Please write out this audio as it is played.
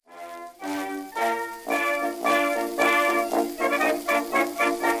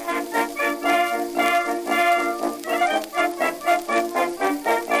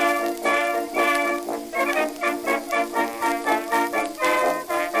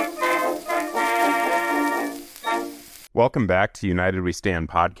Welcome back to United We Stand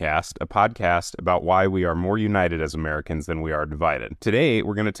podcast, a podcast about why we are more united as Americans than we are divided. Today,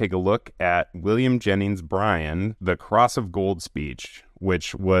 we're going to take a look at William Jennings Bryan, the Cross of Gold speech,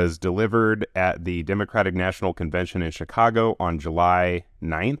 which was delivered at the Democratic National Convention in Chicago on July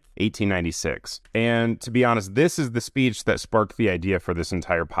 9th, 1896. And to be honest, this is the speech that sparked the idea for this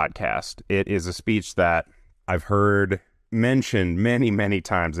entire podcast. It is a speech that I've heard mentioned many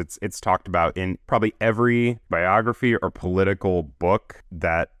times. It's talked about in probably every biography or political book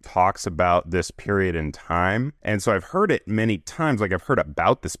that talks about this period in time. And so I've heard it many times, like I've heard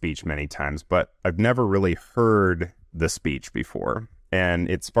about the speech many times, but I've never really heard the speech before. And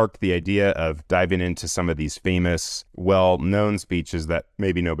it sparked the idea of diving into some of these famous, well-known speeches that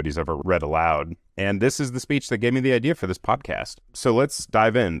maybe nobody's ever read aloud. And this is the speech that gave me the idea for this podcast. So let's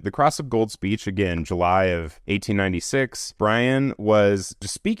dive in. The Cross of Gold speech, again, July of 1896. Bryan was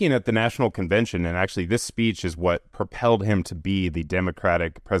speaking at the National Convention, and actually this speech is what propelled him to be the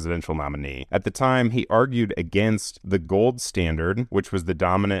Democratic presidential nominee. At the time, he argued against the gold standard, which was the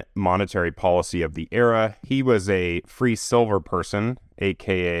dominant monetary policy of the era. He was a free silver person,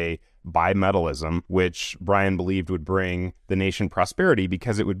 aka bimetallism, which Bryan believed would bring the nation prosperity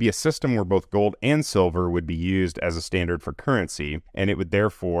because it would be a system where both gold and silver would be used as a standard for currency, and it would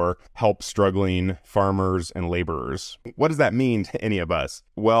therefore help struggling farmers and laborers. What does that mean to any of us?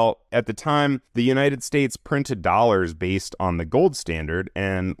 Well, at the time, the United States printed dollars based on the gold standard,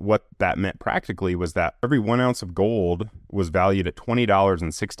 and what that meant practically was that every 1 ounce of gold was valued at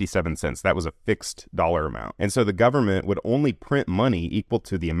 $20.67. That was a fixed dollar amount. And so the government would only print money equal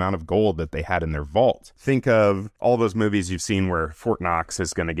to the amount of gold that they had in their vault. Think of all those movies you've seen where Fort Knox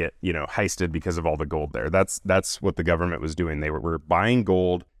is going to get, heisted because of all the gold there. That's what the government was doing. They were buying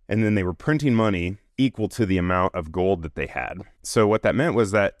gold, and then they were printing money equal to the amount of gold that they had. So what that meant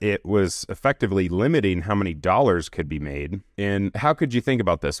was that it was effectively limiting how many dollars could be made. And how could you think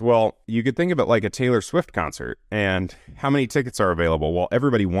about this? Well, you could think of it like a Taylor Swift concert. And how many tickets are available? Well,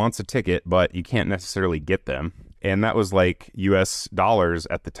 everybody wants a ticket, but you can't necessarily get them. And that was like US dollars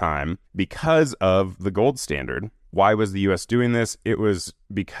at the time because of the gold standard. Why was the U.S. doing this? It was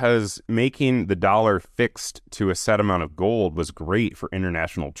because making the dollar fixed to a set amount of gold was great for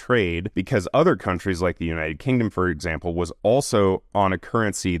international trade, because other countries like the United Kingdom, for example, was also on a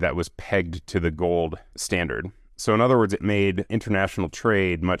currency that was pegged to the gold standard. So in other words, it made international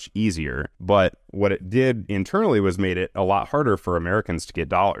trade much easier. But what it did internally was made it a lot harder for Americans to get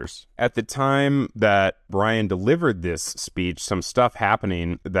dollars. At the time that Bryan delivered this speech, some stuff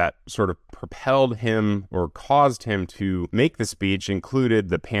happening that sort of propelled him or caused him to make the speech included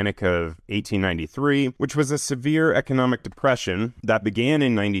the Panic of 1893, which was a severe economic depression that began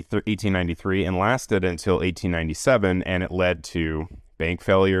in 1893 and lasted until 1897, and it led to bank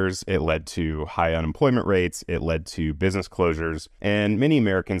failures, it led to high unemployment rates, it led to business closures, and many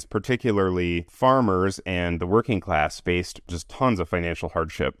Americans, particularly farmers and the working class, faced just tons of financial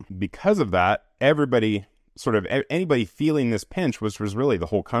hardship. Because of that, anybody feeling this pinch, which was really the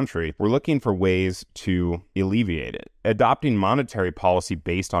whole country, were looking for ways to alleviate it. Adopting monetary policy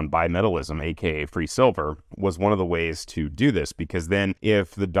based on bimetallism, aka free silver, was one of the ways to do this, because then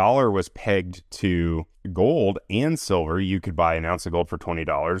if the dollar was pegged to gold and silver, you could buy an ounce of gold for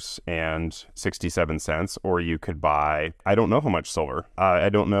 $20.67, or you could buy, I don't know how much silver. I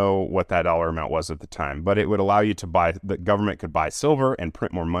don't know what that dollar amount was at the time, but it would allow you to buy, the government could buy silver and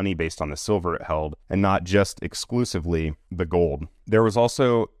print more money based on the silver it held, and not just exclusively the gold. There was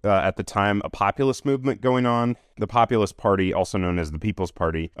also, at the time, a populist movement going on. The Populist Party, also known as the People's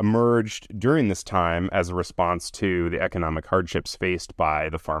Party, emerged during this time as a response to the economic hardships faced by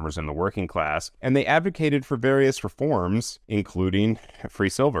the farmers and the working class. And they advocated for various reforms, including free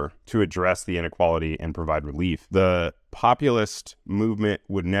silver, to address the inequality and provide relief. The populist movement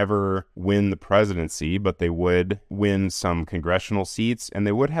would never win the presidency, but they would win some congressional seats, and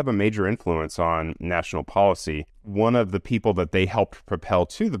they would have a major influence on national policy. One of the people that they helped propel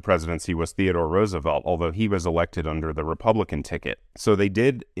to the presidency was Theodore Roosevelt, although he was elected under the Republican ticket. So they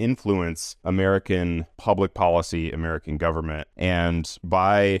did influence American public policy, American government, and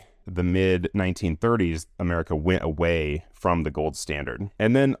by the mid-1930s, America went away from the gold standard.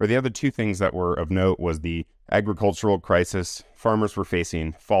 And then the other two things that were of note was the agricultural crisis. Farmers were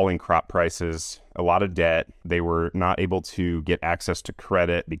facing falling crop prices, a lot of debt. They were not able to get access to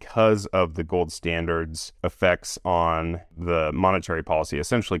credit because of the gold standard's effects on the monetary policy,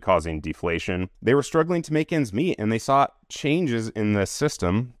 essentially causing deflation. They were struggling to make ends meet, and they sought changes in the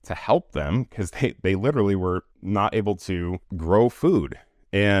system to help them because they literally were not able to grow food.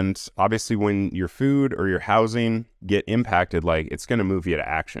 And obviously when your food or your housing get impacted, like, it's going to move you to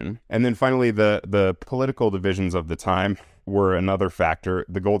action. And then finally, the political divisions of the time were another factor.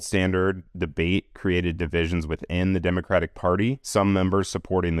 The gold standard debate created divisions within the Democratic Party, some members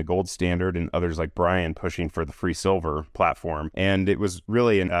supporting the gold standard and others like Bryan pushing for the free silver platform. And it was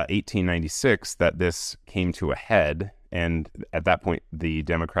really in 1896 that this came to a head. And at that point, the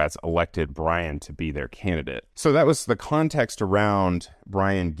Democrats elected Bryan to be their candidate. So that was the context around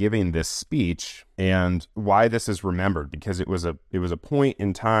Bryan giving this speech and why this is remembered, because it was a point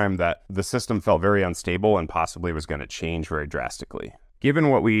in time that the system felt very unstable and possibly was going to change very drastically. Given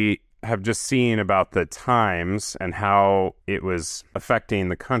what we have just seen about the times and how it was affecting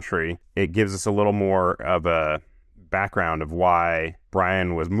the country, it gives us a little more of a background of why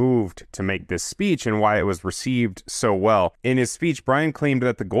Bryan was moved to make this speech and why it was received so well. In his speech, Bryan claimed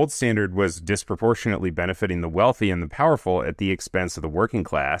that the gold standard was disproportionately benefiting the wealthy and the powerful at the expense of the working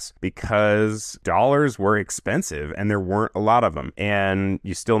class because dollars were expensive and there weren't a lot of them. And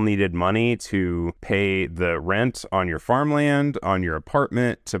you still needed money to pay the rent on your farmland, on your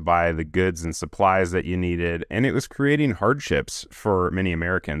apartment, to buy the goods and supplies that you needed. And it was creating hardships for many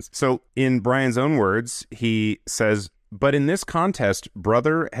Americans. So in Bryan's own words, he says, "But in this contest,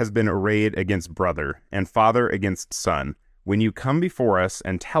 brother has been arrayed against brother, and father against son. When you come before us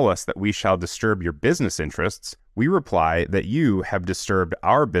and tell us that we shall disturb your business interests, we reply that you have disturbed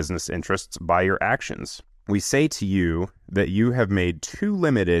our business interests by your actions. We say to you that you have made too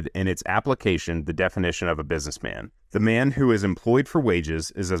limited in its application the definition of a businessman. The man who is employed for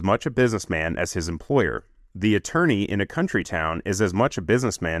wages is as much a businessman as his employer. The attorney in a country town is as much a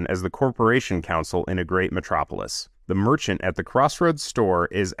businessman as the corporation counsel in a great metropolis. The merchant at the crossroads store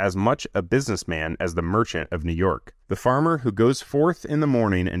is as much a businessman as the merchant of New York. The farmer who goes forth in the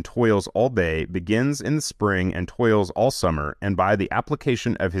morning and toils all day begins in the spring and toils all summer, and by the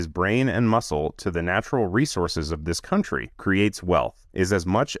application of his brain and muscle to the natural resources of this country creates wealth, is as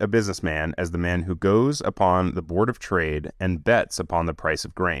much a businessman as the man who goes upon the board of trade and bets upon the price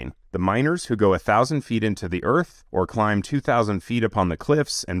of grain. The miners who go 1,000 feet into the earth or climb 2,000 feet upon the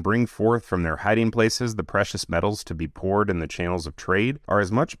cliffs and bring forth from their hiding places the precious metals to be poured in the channels of trade are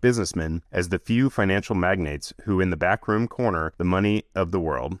as much businessmen as the few financial magnates who in the backroom corner the money of the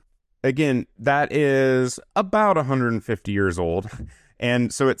world." Again, that is about 150 years old.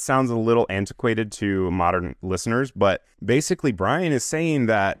 And so it sounds a little antiquated to modern listeners, but basically Bryan is saying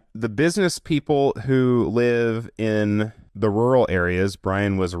that the business people who live in the rural areas,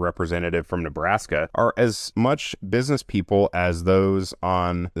 Bryan was a representative from Nebraska, are as much business people as those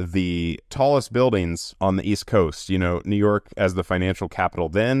on the tallest buildings on the East Coast. You know, New York as the financial capital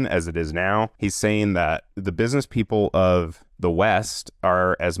then as it is now. He's saying that the business people of the West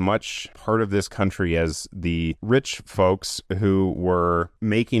are as much part of this country as the rich folks who were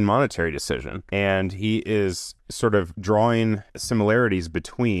making monetary decisions. And he is sort of drawing similarities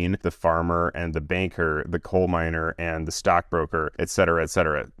between the farmer and the banker, the coal miner and the stockbroker, et cetera,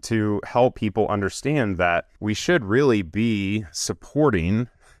 to help people understand that we should really be supporting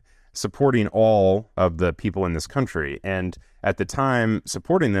all of the people in this country. And at the time,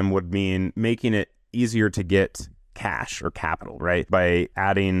 supporting them would mean making it easier to get cash or capital, right? By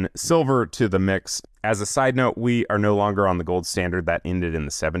adding silver to the mix. As a side note, we are no longer on the gold standard. That ended in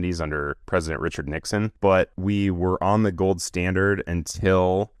the 70s under President Richard Nixon, but we were on the gold standard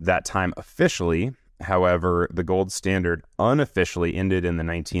until that time officially. However, the gold standard unofficially ended in the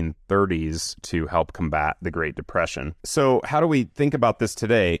 1930s to help combat the Great Depression. So how do we think about this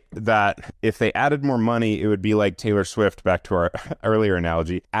today? That if they added more money, it would be like Taylor Swift, back to our earlier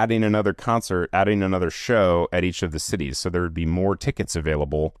analogy, adding another concert, adding another show at each of the cities. So there would be more tickets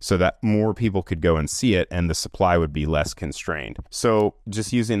available so that more people could go and see it and the supply would be less constrained. So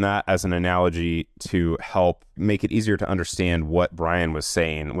just using that as an analogy to help make it easier to understand what Bryan was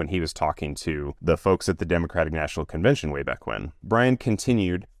saying when he was talking to the folks at the Democratic National Convention way back when. Bryan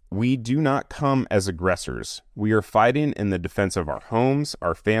continued, "We do not come as aggressors. We are fighting in the defense of our homes,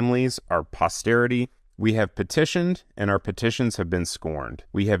 our families, our posterity. We have petitioned, and our petitions have been scorned.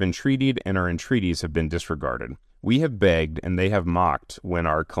 We have entreated, and our entreaties have been disregarded. We have begged, and they have mocked when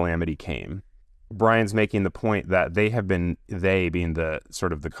our calamity came." Bryan's making the point that they being the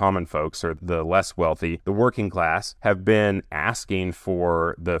sort of the common folks or the less wealthy, the working class, have been asking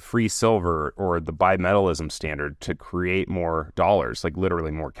for the free silver or the bimetallism standard to create more dollars, like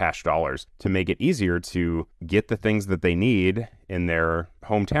literally more cash dollars, to make it easier to get the things that they need in their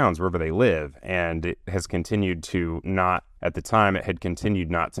hometowns, wherever they live. And it has continued to not, at the time, it had continued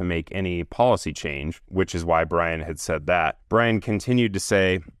not to make any policy change, which is why Bryan had said that. Bryan continued to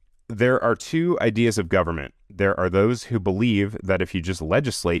say, There are two ideas of government. There are those who believe that if you just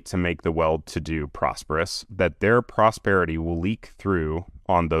legislate to make the well-to-do prosperous, that their prosperity will leak through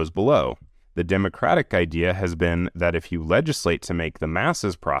on those below. The democratic idea has been that if you legislate to make the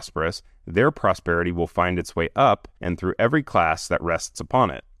masses prosperous, their prosperity will find its way up and through every class that rests upon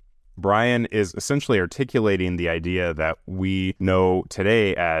it. Bryan is essentially articulating the idea that we know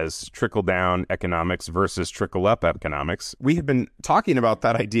today as trickle-down economics versus trickle-up economics. We have been talking about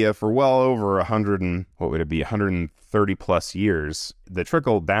that idea for well over 130 plus years. The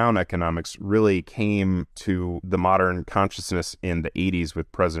trickle-down economics really came to the modern consciousness in the 80s with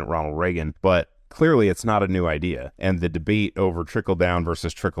President Ronald Reagan, but clearly, it's not a new idea, and the debate over trickle-down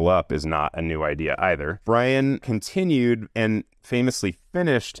versus trickle-up is not a new idea either. Bryan continued and famously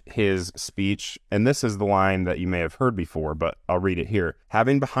finished his speech, and this is the line that you may have heard before, but I'll read it here.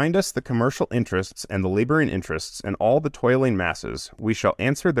 "Having behind us the commercial interests and the laboring interests and all the toiling masses, we shall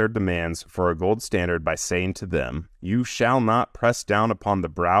answer their demands for a gold standard by saying to them, you shall not press down upon the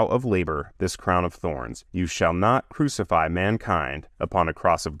brow of labor this crown of thorns. You shall not crucify mankind upon a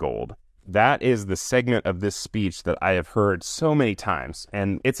cross of gold." That is the segment of this speech that I have heard so many times,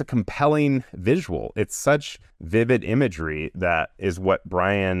 and it's a compelling visual. It's such vivid imagery that is what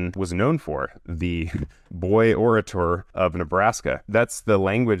Bryan was known for, the boy orator of Nebraska. That's the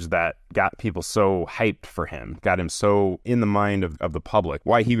language that got people so hyped for him, got him so in the mind of the public,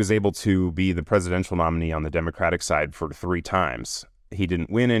 why he was able to be the presidential nominee on the Democratic side for 3 times. He didn't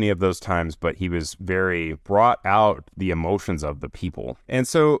win any of those times, but he was brought out the emotions of the people. And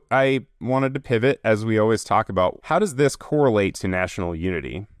so I wanted to pivot, as we always talk about, how does this correlate to national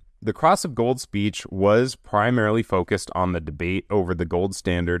unity? The Cross of Gold speech was primarily focused on the debate over the gold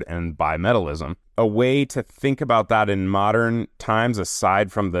standard and bimetallism. A way to think about that in modern times,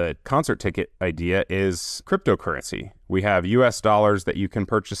 aside from the concert ticket idea, is cryptocurrency. We have US dollars that you can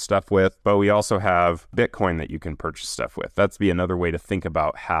purchase stuff with, but we also have Bitcoin that you can purchase stuff with. That's be another way to think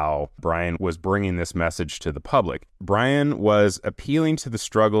about how Bryan was bringing this message to the public. Bryan was appealing to the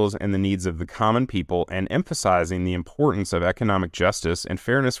struggles and the needs of the common people and emphasizing the importance of economic justice and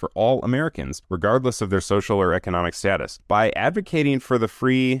fairness for all Americans, regardless of their social or economic status. By advocating for the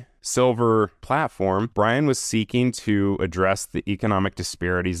free silver platform, Bryan was seeking to address the economic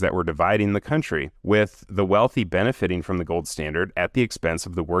disparities that were dividing the country, with the wealthy benefiting from the gold standard at the expense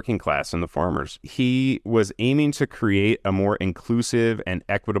of the working class and the farmers. He was aiming to create a more inclusive and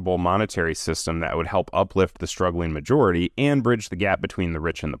equitable monetary system that would help uplift the struggling majority and bridge the gap between the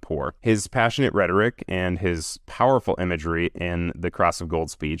rich and the poor. His passionate rhetoric and his powerful imagery in the Cross of Gold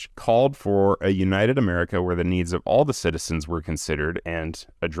speech called for a united America where the needs of all the citizens were considered and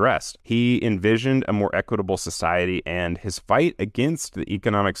addressed. He envisioned a more equitable society, and his fight against the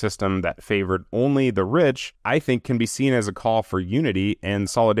economic system that favored only the rich, I think, can be seen as a call for unity and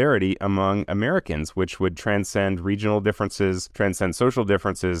solidarity among Americans, which would transcend regional differences, transcend social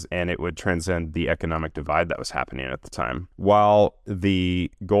differences, and it would transcend the economic divide that was happening at the time. While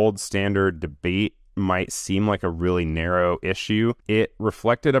the gold standard debate might seem like a really narrow issue, it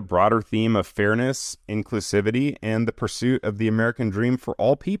reflected a broader theme of fairness, inclusivity, and the pursuit of the American dream for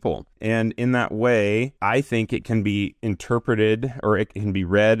all people. And in that way, I think it can be interpreted, or it can be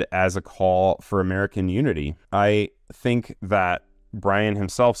read as a call for American unity. I think that Bryan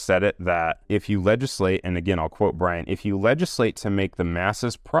himself said it, that if you legislate, and again, I'll quote Bryan, "If you legislate to make the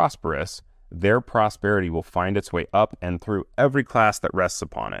masses prosperous, their prosperity will find its way up and through every class that rests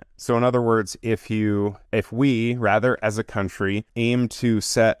upon it." So in other words, if we, rather as a country, aim to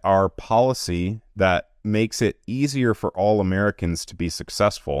set our policy that makes it easier for all Americans to be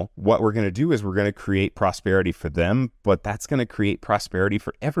successful, what we're going to do is we're going to create prosperity for them, but that's going to create prosperity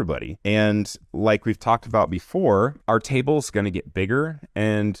for everybody. And like we've talked about before, our table is going to get bigger,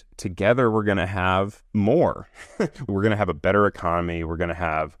 and together we're going to have more. We're going to have a better economy.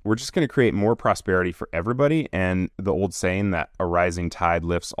 We're just going to create more prosperity for everybody. And the old saying that a rising tide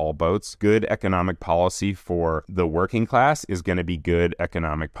lifts all boats, good economic policy for the working class is going to be good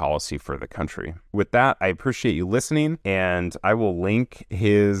economic policy for the country. With that, I appreciate you listening, and I will link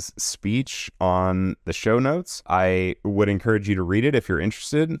his speech on the show notes. I would encourage you to read it if you're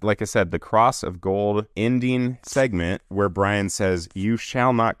interested. Like I said, the Cross of Gold ending segment where Bryan says, "You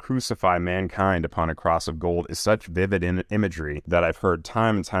shall not crucify mankind upon a cross of gold," is such vivid imagery that I've heard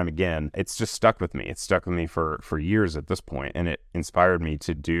time and time again. It's just stuck with me. It's stuck with me for years at this point, and it inspired me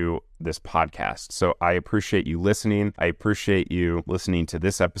to do this podcast. So I appreciate you listening. I appreciate you listening to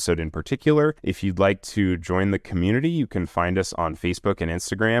this episode in particular. If you'd like to join the community, you can find us on Facebook and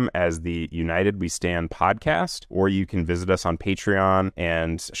Instagram as the United We Stand podcast, or you can visit us on Patreon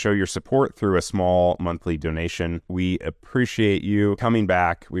and show your support through a small monthly donation. We appreciate you coming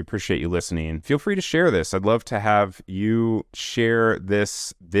back. We appreciate you listening. Feel free to share this. I'd love to have you share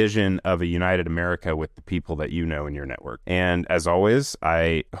this vision of a united America with the people that you know in your network. And as always,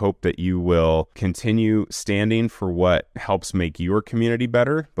 I hope that you will continue standing for what helps make your community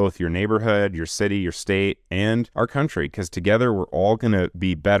better, both your neighborhood, your city, your state, and our country, because together we're all going to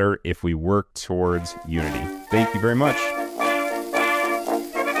be better if we work towards unity. Thank you very much.